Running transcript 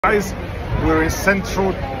Guys, we're in central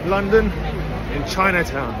London in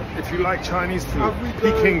Chinatown. If you like Chinese food,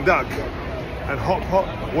 Peking duck and hot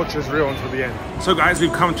pot, watch us real until the end. So guys,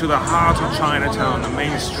 we've come to the heart of Chinatown, the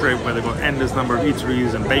main strip where they've got endless number of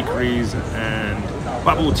eateries and bakeries and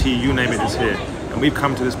bubble tea, you name it is here. And we've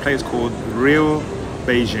come to this place called Real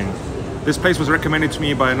Beijing. This place was recommended to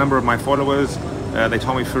me by a number of my followers. They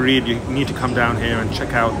told me, Farid, you need to come down here and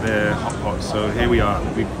check out their hot pot. So here we are.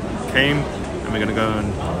 We came. We're going to go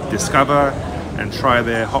and discover and try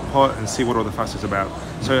their hot pot and see what all the fuss is about.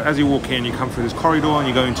 So as you walk in, you come through this corridor and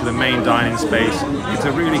you go into the main dining space. It's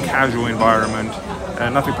a really casual environment,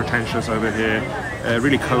 nothing pretentious over here,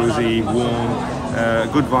 really cozy, warm,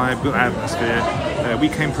 good vibe, good atmosphere. We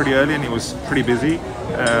came pretty early and it was pretty busy,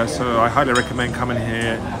 so I highly recommend coming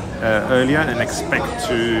here earlier and expect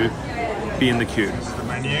to be in the queue. The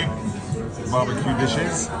menu, barbecue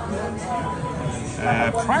dishes.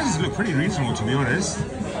 Prices look pretty reasonable, to be honest.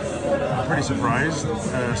 I'm pretty surprised.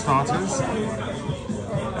 Starters,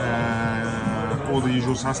 all the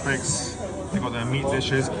usual suspects. They've got their meat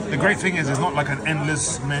dishes. The great thing is it's not like an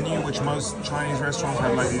endless menu, which most Chinese restaurants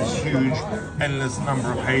have, like these huge, endless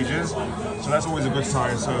number of pages. So that's always a good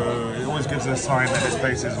sign. So it always gives a sign that this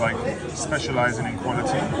place is like specializing in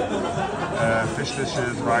quality. Fish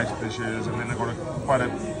dishes, rice dishes, and then they've got quite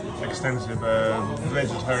a extensive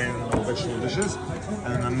vegetarian or vegetable dishes,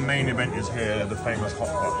 and then the main event is here, the famous hot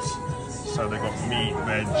pots. So they've got meat,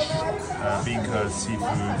 veg, bean curds,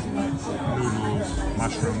 seafood, noodles,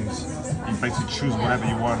 mushrooms. You basically choose whatever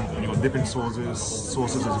you want. And you've got dipping sauces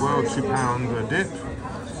as well, £2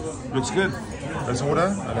 dip. Looks good. Let's order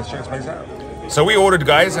and let's check this place out. So we ordered,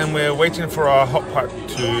 guys, and we're waiting for our hot pot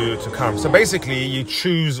to come. So basically, you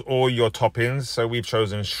choose all your toppings. So we've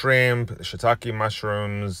chosen shrimp, shiitake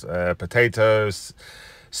mushrooms, potatoes,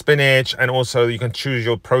 spinach, and also you can choose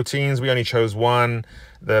your proteins. We only chose one,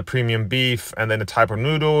 the premium beef, and then the type of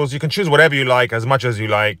noodles. You can choose whatever you like, as much as you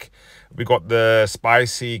like. We got the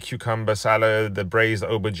spicy cucumber salad, the braised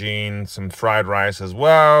aubergine, some fried rice as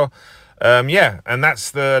well. Yeah, and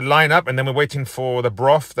that's the lineup, and then we're waiting for the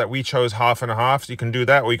broth that we chose half and half. So you can do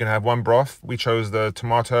that, or you can have one broth. We chose the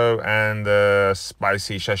tomato and the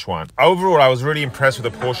spicy Szechuan. Overall, I was really impressed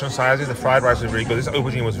with the portion sizes. The fried rice was really good. This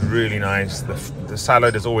aubergine was really nice. The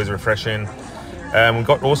salad is always refreshing. We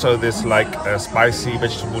got also this like spicy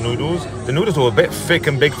vegetable noodles. The noodles were a bit thick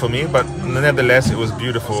and big for me, but nevertheless, it was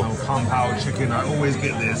beautiful. Some kung pao chicken, I always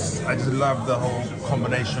get this. I just love the whole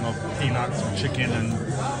combination of peanuts and chicken and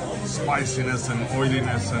spiciness and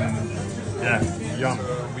oiliness, and yeah, yum.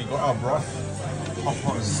 We got our broth. Hot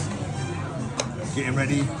pot is getting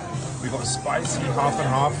ready. We got spicy half and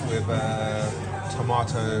half with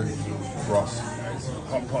tomato broth.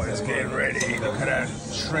 Hot pot is getting ready. Look at that.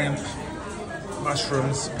 Shrimp,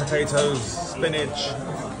 mushrooms, potatoes, spinach,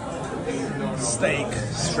 steak,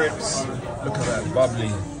 strips. Look at that,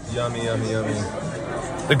 bubbly. Yummy, yummy, yummy.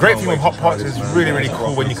 The great thing with hot pots is really, really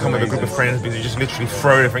cool when you come with a group of friends, because you just literally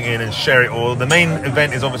throw everything in and share it all. The main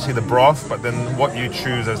event is obviously the broth, but then what you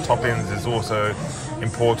choose as toppings is also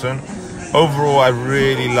important. Overall, I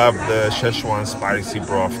really love the Szechuan spicy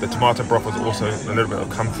broth. The tomato broth was also a little bit of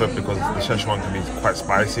comfort because the Szechuan can be quite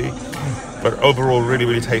spicy. But overall, really,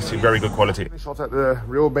 really tasty, very good quality. Shot at the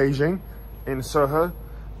Real Beijing in Soho,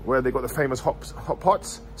 where they got the famous hot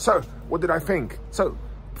pots. So, what did I think? So,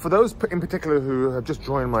 for those in particular who have just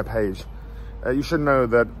joined my page, you should know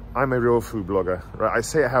that I'm a real food blogger, right? I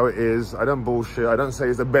say it how it is. I don't bullshit. I don't say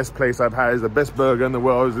it's the best place I've had, it's the best burger in the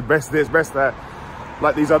world, it's the best this, best that,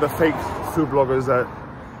 like these other fake food bloggers that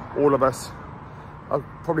all of us are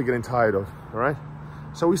probably getting tired of, all right?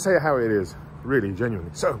 So we say it how it is, really,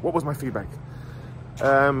 genuinely. So what was my feedback?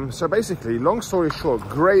 So basically, long story short,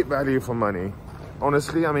 great value for money.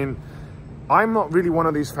 Honestly, I mean, I'm not really one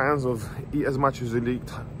of these fans of eat as much as you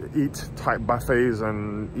eat type buffets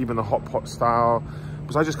and even the hot pot style,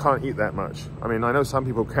 because I just can't eat that much. I mean, I know some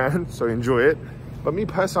people can, so enjoy it. But me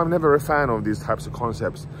personally, I'm never a fan of these types of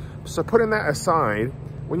concepts. So putting that aside,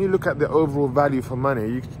 when you look at the overall value for money,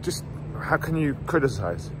 you just, how can you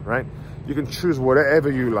criticize, right? You can choose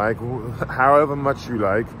whatever you like, however much you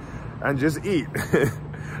like, and just eat.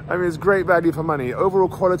 I mean, it's great value for money. Overall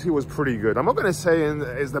quality was pretty good. I'm not going to say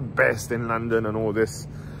it's the best in London and all this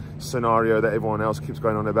scenario that everyone else keeps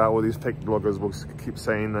going on about. All these fake bloggers will keep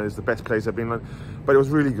saying that it's the best place I've been in. But it was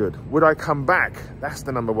really good. Would I come back? That's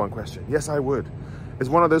the number one question. Yes, I would. It's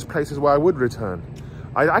one of those places where I would return.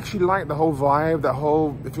 I actually like the whole vibe, the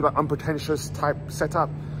whole, if you like, unpretentious type setup.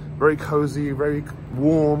 Very cozy, very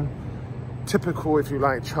warm. Typical, if you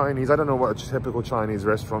like, Chinese. I don't know what a typical Chinese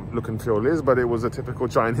restaurant look and feel is, but it was a typical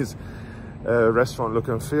Chinese restaurant look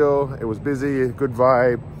and feel. It was busy, good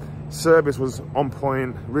vibe. Service was on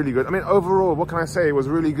point, really good. I mean, overall, what can I say? It was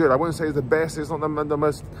really good. I wouldn't say it's the best. It's not the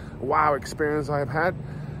most wow experience I've had,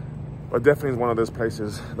 but definitely is one of those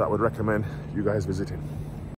places that I would recommend you guys visiting.